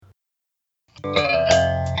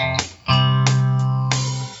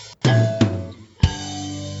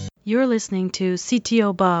You're listening to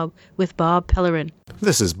CTO Bob with Bob Pellerin.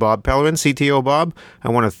 This is Bob Pellerin, CTO Bob. I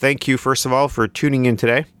want to thank you, first of all, for tuning in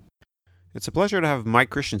today. It's a pleasure to have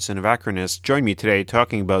Mike Christensen of Acronis join me today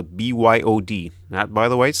talking about BYOD. That, by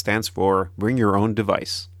the way, stands for Bring Your Own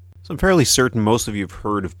Device. So I'm fairly certain most of you have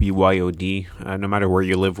heard of BYOD, no matter where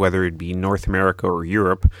you live, whether it be North America or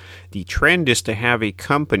Europe. The trend is to have a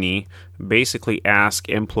company basically ask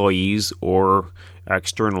employees or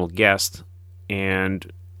external guests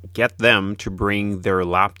and get them to bring their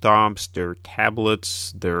laptops, their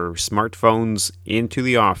tablets, their smartphones into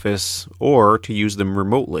the office or to use them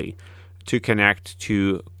remotely to connect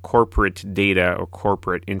to corporate data or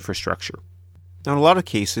corporate infrastructure. Now, in a lot of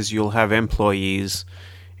cases, you'll have employees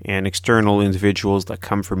and external individuals that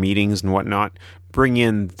come for meetings and whatnot bring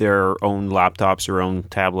in their own laptops or own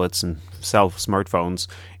tablets and smartphones,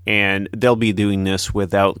 and they'll be doing this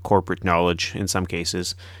without corporate knowledge in some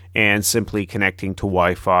cases, and simply connecting to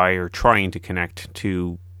Wi-Fi or trying to connect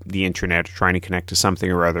to the internet or trying to connect to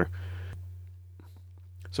something or other.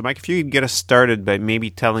 So Mike, if you could get us started by maybe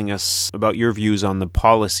telling us about your views on the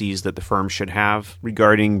policies that the firm should have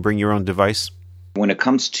regarding Bring Your Own Device. When it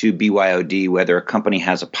comes to BYOD, whether a company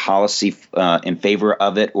has a policy in favor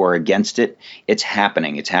of it or against it, it's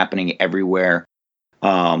happening. It's happening everywhere,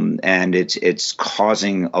 and it's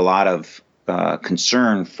causing a lot of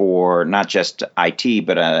concern for not just IT,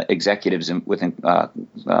 but executives within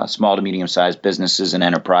small to medium-sized businesses and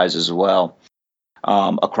enterprises as well,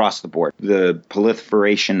 across the board. The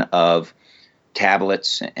proliferation of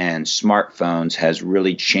tablets and smartphones has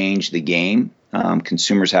really changed the game.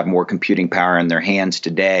 Consumers have more computing power in their hands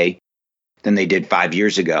today than they did 5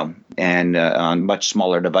 years ago, and on much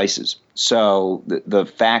smaller devices. So the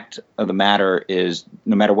fact of the matter is,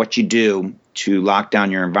 no matter what you do to lock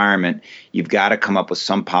down your environment, you've got to come up with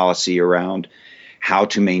some policy around how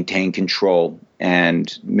to maintain control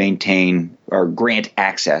and maintain or grant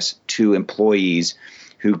access to employees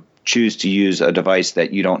who choose to use a device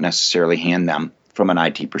that you don't necessarily hand them from an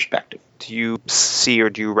IT perspective. Do you see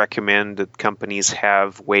or do you recommend that companies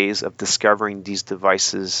have ways of discovering these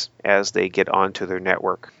devices as they get onto their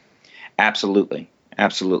network? Absolutely.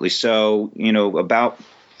 Absolutely. So, about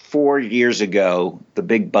 4 years ago, the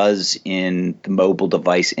big buzz in the mobile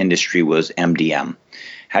device industry was MDM.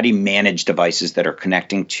 How do you manage devices that are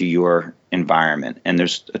connecting to your environment? And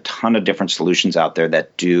there's a ton of different solutions out there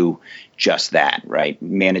that do just that, right?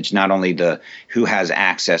 Manage not only the who has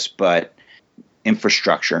access, but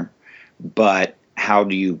infrastructure, but how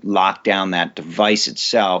do you lock down that device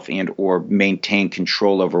itself and or maintain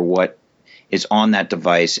control over what is on that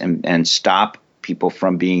device and stop people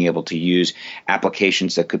from being able to use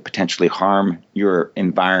applications that could potentially harm your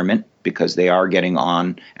environment because they are getting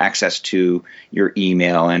on access to your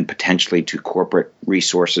email and potentially to corporate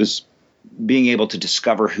resources. Being able to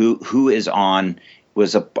discover who is on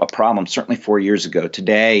was a problem certainly 4 years ago.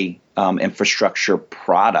 Today, infrastructure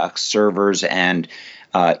products, servers, and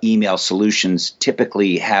email solutions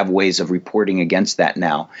typically have ways of reporting against that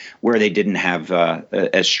now, where they didn't have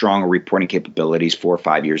as strong reporting capabilities 4 or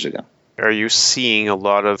 5 years ago. Are you seeing a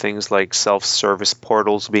lot of things like self-service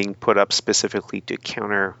portals being put up specifically to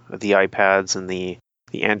counter the iPads and the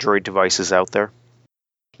Android devices out there?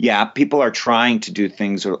 Yeah, people are trying to do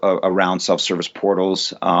things around self-service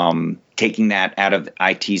portals, taking that out of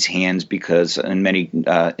IT's hands because in many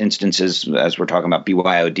instances, as we're talking about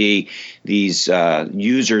BYOD, these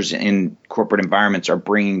users in corporate environments are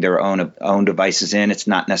bringing their own devices in. It's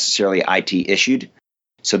not necessarily IT issued.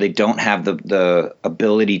 So they don't have the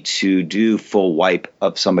ability to do full wipe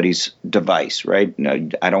of somebody's device, right?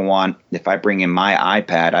 I don't want, if I bring in my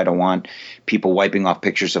iPad, I don't want people wiping off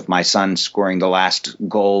pictures of my son scoring the last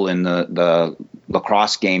goal in the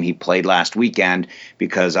lacrosse game he played last weekend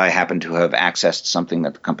because I happen to have accessed something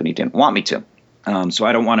that the company didn't want me to. So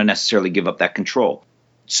I don't want to necessarily give up that control.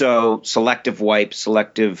 So selective wipe,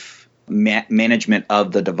 selective management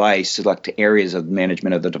of the device, select areas of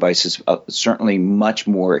management of the device is certainly much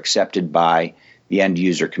more accepted by the end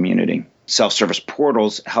user community. Self-service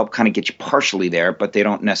portals help kind of get you partially there, but they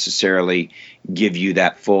don't necessarily give you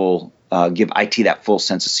that full, give IT that full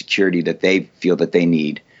sense of security that they feel that they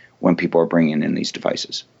need when people are bringing in these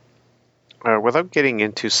devices. Without getting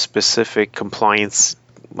into specific compliance,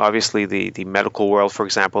 obviously the medical world, for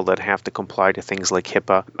example, that have to comply to things like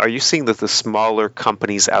HIPAA. Are you seeing that the smaller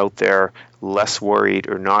companies out there less worried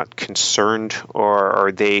or not concerned, or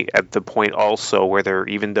are they at the point also where they're,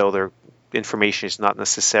 even though their information is not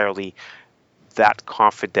necessarily that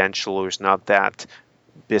confidential or is not that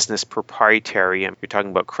business proprietary. You're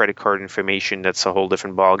talking about credit card information. That's a whole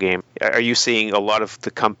different ballgame. Are you seeing a lot of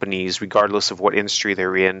the companies, regardless of what industry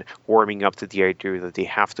they're in, warming up to the idea that they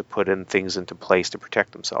have to put in things into place to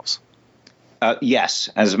protect themselves? Yes.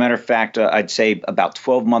 As a matter of fact, I'd say about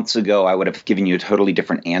 12 months ago, I would have given you a totally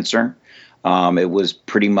different answer. It was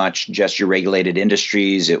pretty much just your regulated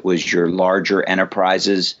industries. It was your larger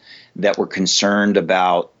enterprises that were concerned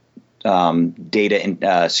about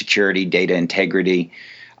data security, data integrity.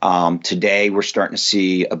 Today, we're starting to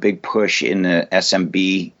see a big push in the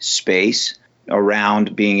SMB space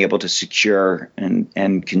around being able to secure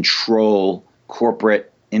and control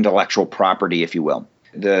corporate intellectual property, if you will.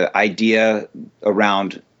 The idea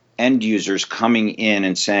around end users coming in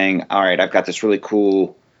and saying, all right, I've got this really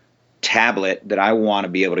cool tablet that I want to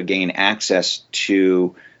be able to gain access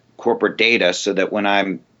to corporate data so that when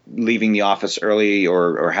I'm leaving the office early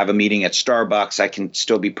or have a meeting at Starbucks, I can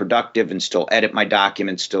still be productive and still edit my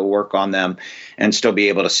documents, still work on them, and still be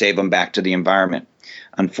able to save them back to the environment.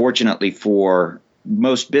 Unfortunately, for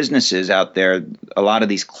most businesses out there, a lot of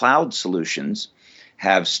these cloud solutions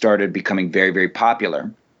have started becoming very, very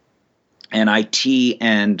popular. And IT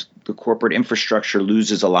and the corporate infrastructure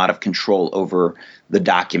loses a lot of control over the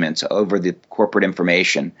documents, over the corporate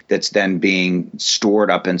information that's then being stored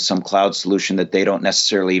up in some cloud solution that they don't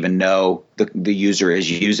necessarily even know the user is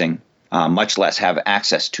using, much less have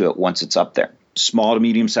access to it once it's up there. Small to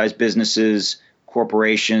medium-sized businesses,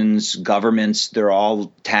 corporations, governments, they're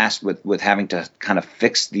all tasked with having to kind of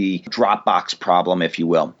fix the Dropbox problem, if you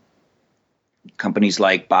will. Companies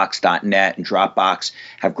like Box.net and Dropbox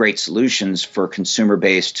have great solutions for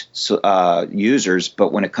consumer-based users,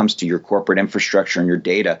 but when it comes to your corporate infrastructure and your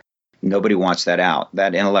data, nobody wants that out.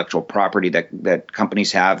 That intellectual property that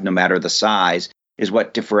companies have, no matter the size, is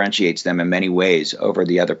what differentiates them in many ways over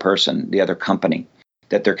the other person, the other company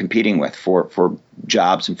that they're competing with for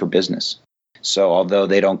jobs and for business. So although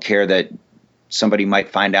they don't care that somebody might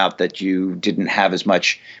find out that you didn't have as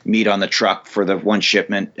much meat on the truck for the one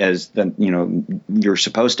shipment as you're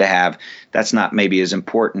supposed to have, that's not maybe as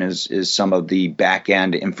important as some of the back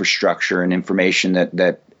end infrastructure and information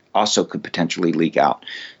that also could potentially leak out.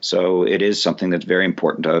 So it is something that's very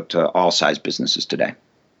important to all size businesses today.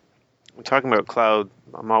 We're talking about cloud.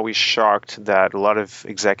 I'm always shocked that a lot of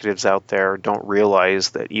executives out there don't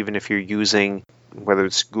realize that even if you're using, whether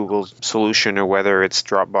it's Google's solution or whether it's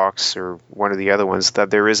Dropbox or one of the other ones,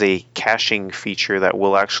 that there is a caching feature that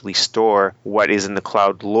will actually store what is in the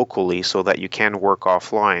cloud locally so that you can work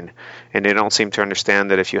offline. And they don't seem to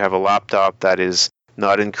understand that if you have a laptop that is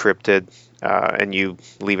not encrypted and you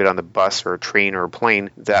leave it on the bus or a train or a plane,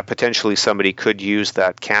 that potentially somebody could use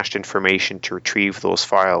that cached information to retrieve those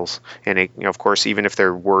files. And of course, even if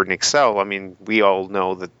they're Word and Excel, I mean, we all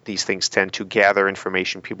know that these things tend to gather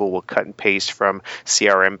information. People will cut and paste from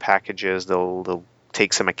CRM packages. They'll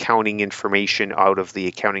take some accounting information out of the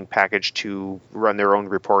accounting package to run their own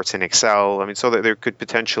reports in Excel. I mean, so that there could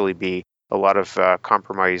potentially be a lot of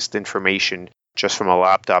compromised information just from a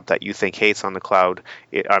laptop that you think, hey, it's on the cloud,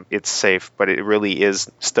 it's safe, but it really is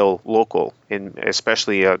still local,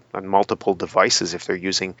 especially on multiple devices if they're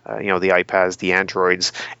using the iPads, the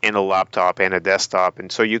Androids, and a laptop and a desktop. And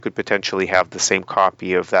so you could potentially have the same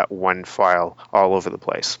copy of that one file all over the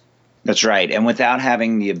place. That's right. And without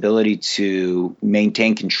having the ability to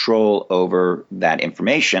maintain control over that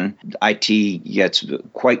information, IT gets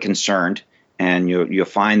quite concerned. And you'll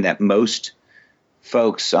find that most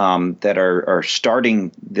folks that are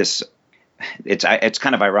starting this, it's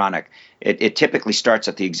kind of ironic. It typically starts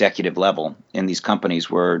at the executive level in these companies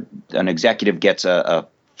where an executive gets a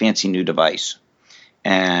fancy new device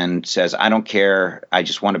and says, I don't care, I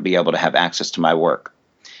just want to be able to have access to my work.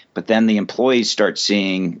 But then the employees start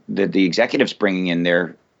seeing that the executives bringing in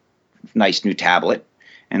their nice new tablet,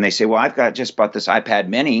 and they say, well, I've just bought this iPad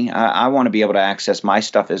mini, I want to be able to access my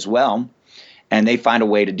stuff as well. And they find a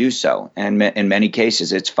way to do so. And in many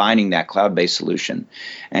cases, it's finding that cloud-based solution.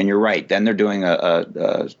 And you're right. Then they're doing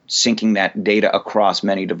syncing that data across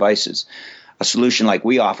many devices. A solution like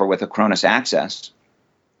we offer with Acronis Access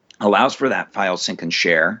allows for that file sync and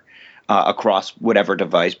share across whatever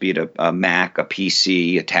device, be it a Mac, a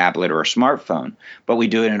PC, a tablet, or a smartphone. But we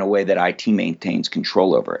do it in a way that IT maintains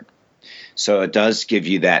control over it. So it does give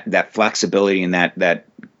you that flexibility and that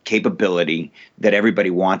capability that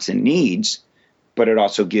everybody wants and needs. But it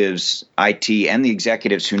also gives IT and the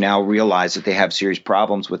executives who now realize that they have serious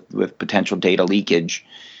problems with potential data leakage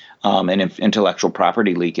and intellectual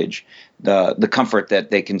property leakage, the comfort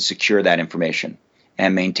that they can secure that information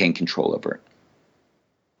and maintain control over it.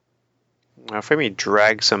 Now, if I may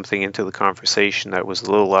drag something into the conversation that was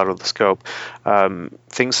a little out of the scope,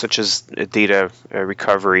 things such as data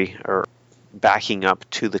recovery or backing up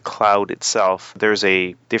to the cloud itself, there's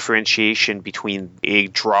a differentiation between a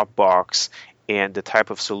Dropbox and the type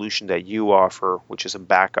of solution that you offer, which is a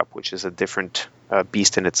backup, which is a different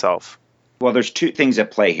beast in itself. Well, there's two things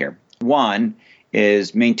at play here. One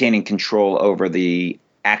is maintaining control over the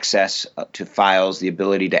access to files, the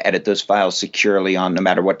ability to edit those files securely on no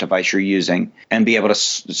matter what device you're using, and be able to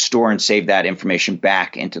store and save that information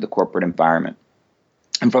back into the corporate environment.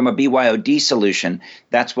 And from a BYOD solution,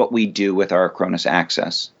 that's what we do with our Acronis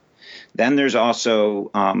Access. Then there's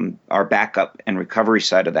also our backup and recovery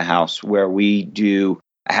side of the house, where we do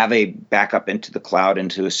have a backup into the cloud,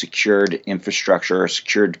 into a secured infrastructure, a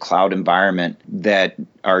secured cloud environment that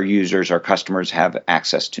our users, our customers have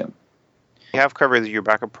access to. We have covered your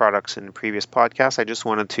backup products in the previous podcast. I just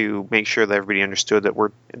wanted to make sure that everybody understood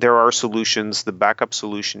that there are solutions. The backup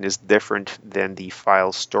solution is different than the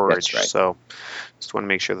file storage. That's right. So just want to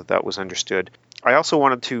make sure that that was understood. I also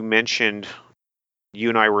wanted to mention, you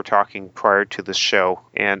and I were talking prior to this show,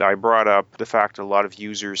 and I brought up the fact that a lot of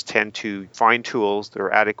users tend to find tools that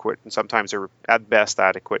are adequate, and sometimes they're at best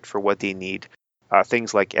adequate for what they need.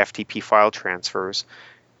 Things like FTP file transfers,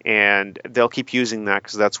 and they'll keep using that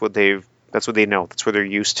because that's what they know, that's what they're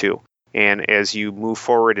used to. And as you move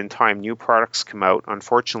forward in time, new products come out.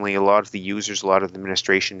 Unfortunately, a lot of the users, a lot of the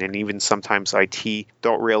administration, and even sometimes IT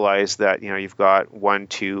don't realize that you've got one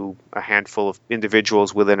to a handful of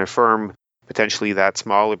individuals within a firm, potentially that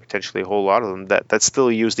small or potentially a whole lot of them, that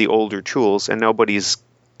still use the older tools, and nobody's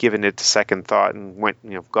given it a second thought and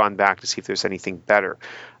gone back to see if there's anything better.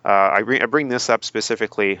 I bring this up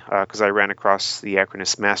specifically because I ran across the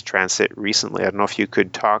Acronis Mass Transit recently. I don't know if you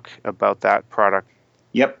could talk about that product.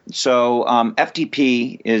 Yep. So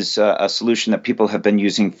FTP is a solution that people have been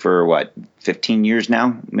using for 15 years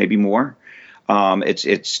now, maybe more.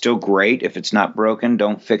 It's still great. If it's not broken,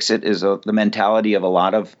 don't fix it is the mentality of a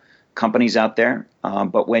lot of companies out there.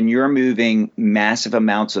 But when you're moving massive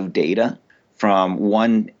amounts of data from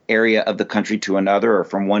one area of the country to another, or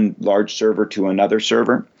from one large server to another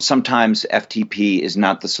server, sometimes FTP is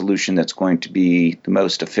not the solution that's going to be the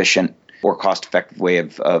most efficient or cost-effective way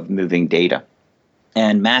of moving data.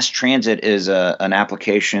 And mass transit is an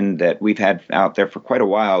application that we've had out there for quite a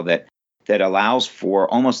while that allows for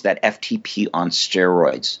almost that FTP on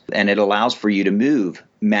steroids. And it allows for you to move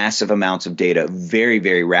massive amounts of data very,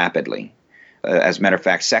 very rapidly. As a matter of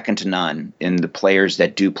fact, second to none in the players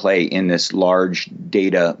that do play in this large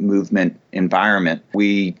data movement environment.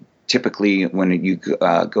 We typically, when you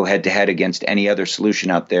go head-to-head against any other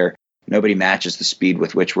solution out there, nobody matches the speed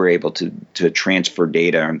with which we're able to transfer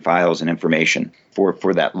data and files and information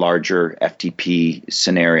for that larger FTP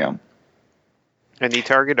scenario. And the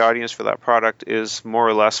target audience for that product is more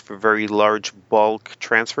or less for very large bulk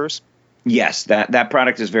transfers? Yes, that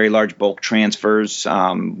product is very large bulk transfers.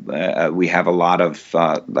 We have a lot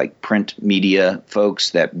of print media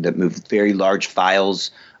folks that move very large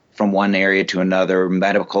files from one area to another,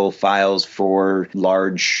 medical files for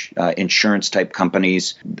large insurance type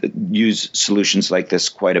companies use solutions like this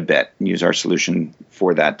quite a bit, use our solution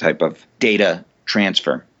for that type of data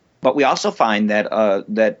transfer. But we also find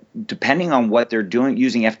that depending on what they're doing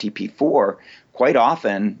using FTP for, quite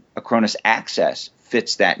often Acronis Access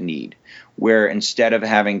fits that need, where instead of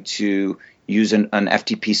having to use an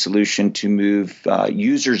FTP solution to move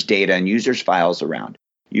users' data and users' files around,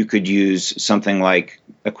 you could use something like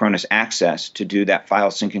Acronis Access to do that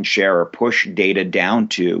file sync and share or push data down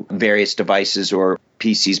to various devices or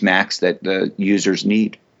PCs, Macs that the users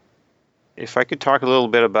need. If I could talk a little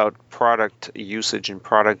bit about product usage and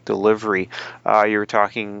product delivery, you were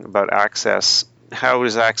talking about Access. How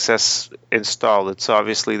is Access installed? It's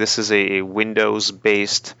obviously, this is a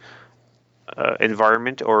Windows-based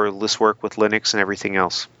environment, or will this work with Linux and everything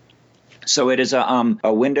else? So it is a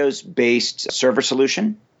Windows-based server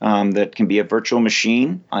solution that can be a virtual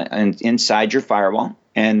machine inside your firewall.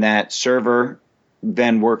 And that server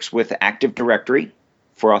then works with Active Directory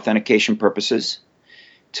for authentication purposes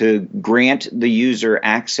to grant the user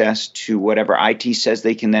access to whatever IT says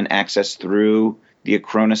they can then access through the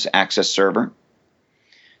Acronis Access server.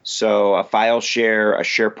 So a file share, a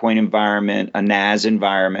SharePoint environment, a NAS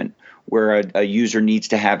environment, where a user needs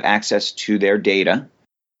to have access to their data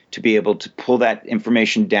to be able to pull that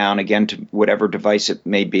information down, again, to whatever device it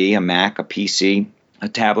may be, a Mac, a PC, a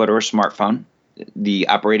tablet, or a smartphone. The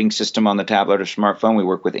operating system on the tablet or smartphone, we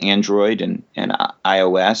work with Android and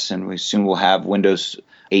iOS, and we soon will have Windows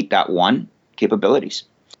 8.1 capabilities.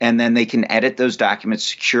 And then they can edit those documents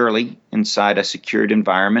securely inside a secured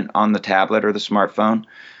environment on the tablet or the smartphone,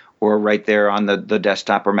 or right there on the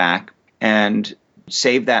desktop or Mac, and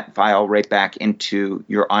save that file right back into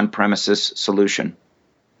your on-premises solution.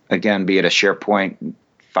 Again, be it a SharePoint,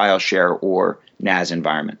 file share, or NAS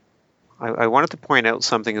environment. I wanted to point out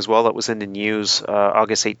something as well that was in the news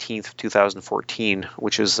August 18th, 2014,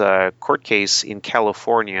 which is a court case in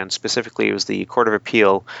California, and specifically it was the Court of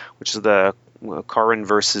Appeal, which is the Corrin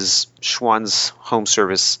versus Schwan's Home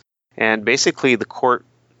Service. And basically the court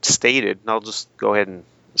stated, and I'll just go ahead and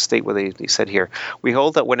state what they said here. We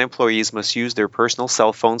hold that when employees must use their personal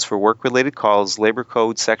cell phones for work-related calls, Labor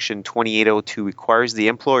Code Section 2802 requires the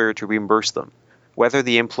employer to reimburse them. Whether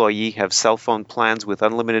the employee have cell phone plans with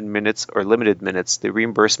unlimited minutes or limited minutes, the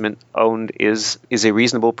reimbursement owed is a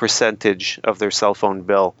reasonable percentage of their cell phone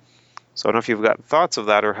bill. So I don't know if you've got thoughts of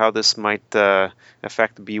that or how this might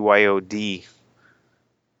affect the BYOD.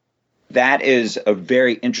 That is a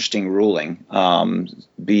very interesting ruling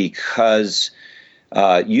because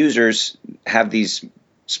users have these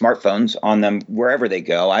smartphones on them wherever they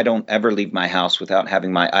go. I don't ever leave my house without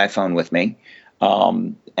having my iPhone with me.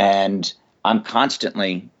 And I'm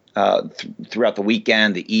constantly, throughout the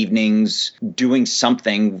weekend, the evenings, doing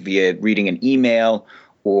something via reading an email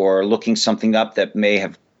or looking something up that may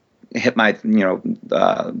have hit my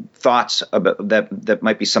thoughts about that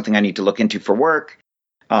might be something I need to look into for work.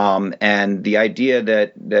 And the idea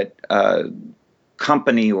that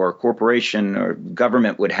company or corporation or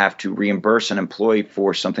government would have to reimburse an employee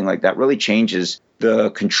for something like that really changes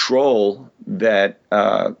the control that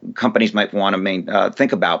companies might want to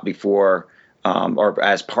think about before or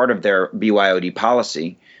as part of their BYOD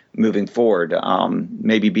policy moving forward.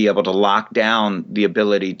 Maybe be able to lock down the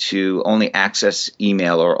ability to only access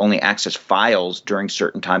email or only access files during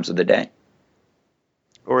certain times of the day.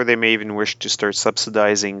 Or they may even wish to start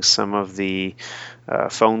subsidizing some of the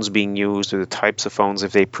phones being used or the types of phones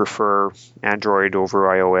if they prefer Android over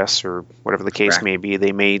iOS or whatever the case may be.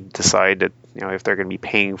 They may decide that if they're going to be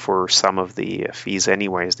paying for some of the fees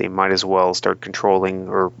anyways, they might as well start controlling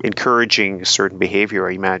or encouraging certain behavior,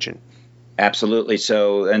 I imagine. Absolutely.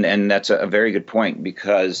 So, and that's a very good point,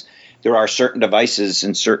 because there are certain devices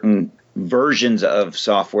and certain versions of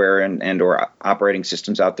software and or operating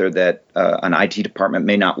systems out there that an IT department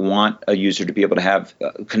may not want a user to be able to have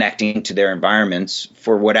connecting to their environments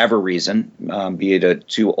for whatever reason, be it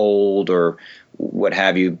too old or what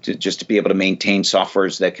have you, just to be able to maintain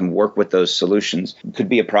softwares that can work with those solutions could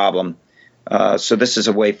be a problem. So this is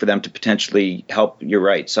a way for them to potentially help, you're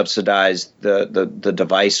right, subsidize the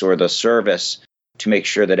device or the service to make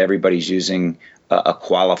sure that everybody's using a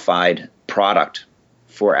qualified product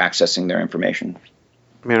for accessing their information.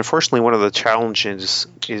 I mean, unfortunately, one of the challenges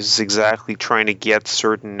is exactly trying to get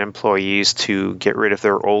certain employees to get rid of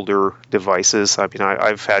their older devices. I mean,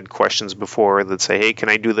 I've had questions before that say, hey, can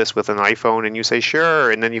I do this with an iPhone? And you say,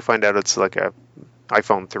 sure. And then you find out it's like a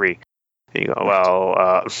iPhone 3. And you go,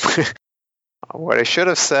 well, what I should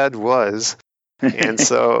have said was... And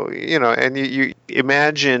so, and you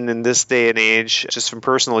imagine in this day and age, just from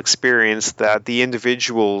personal experience, that the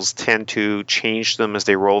individuals tend to change them as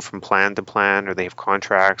they roll from plan to plan, or they have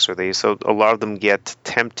contracts, so a lot of them get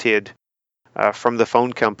tempted from the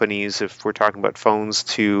phone companies, if we're talking about phones,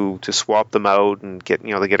 to swap them out and get,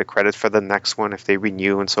 they get a credit for the next one if they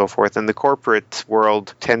renew and so forth. And the corporate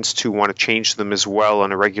world tends to want to change them as well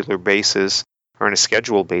on a regular basis, or on a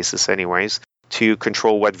scheduled basis anyways, to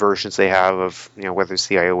control what versions they have of, whether it's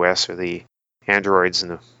the iOS or the Androids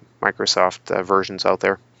and the Microsoft versions out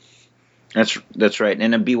there. That's right.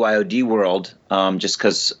 In a BYOD world, just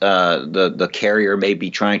because the carrier may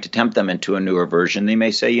be trying to tempt them into a newer version, they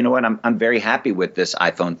may say, you know what, I'm very happy with this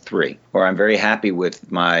iPhone 3, or I'm very happy with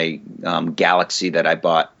my Galaxy that I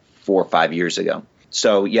bought 4 or 5 years ago.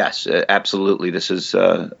 So yes, absolutely, this is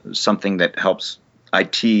something that helps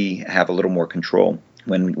IT have a little more control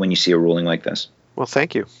when you see a ruling like this. Well,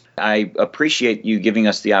 thank you. I appreciate you giving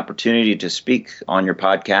us the opportunity to speak on your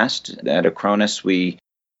podcast. At Acronis, we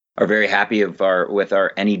are very happy with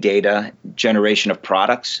our AnyData generation of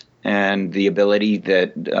products and the ability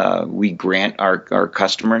that we grant our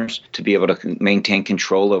customers to be able to maintain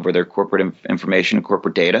control over their corporate information and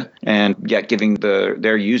corporate data, and yet giving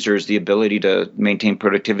their users the ability to maintain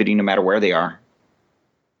productivity no matter where they are.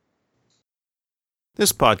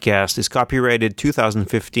 This podcast is copyrighted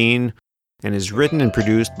 2015 and is written and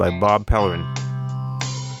produced by Bob Pellerin.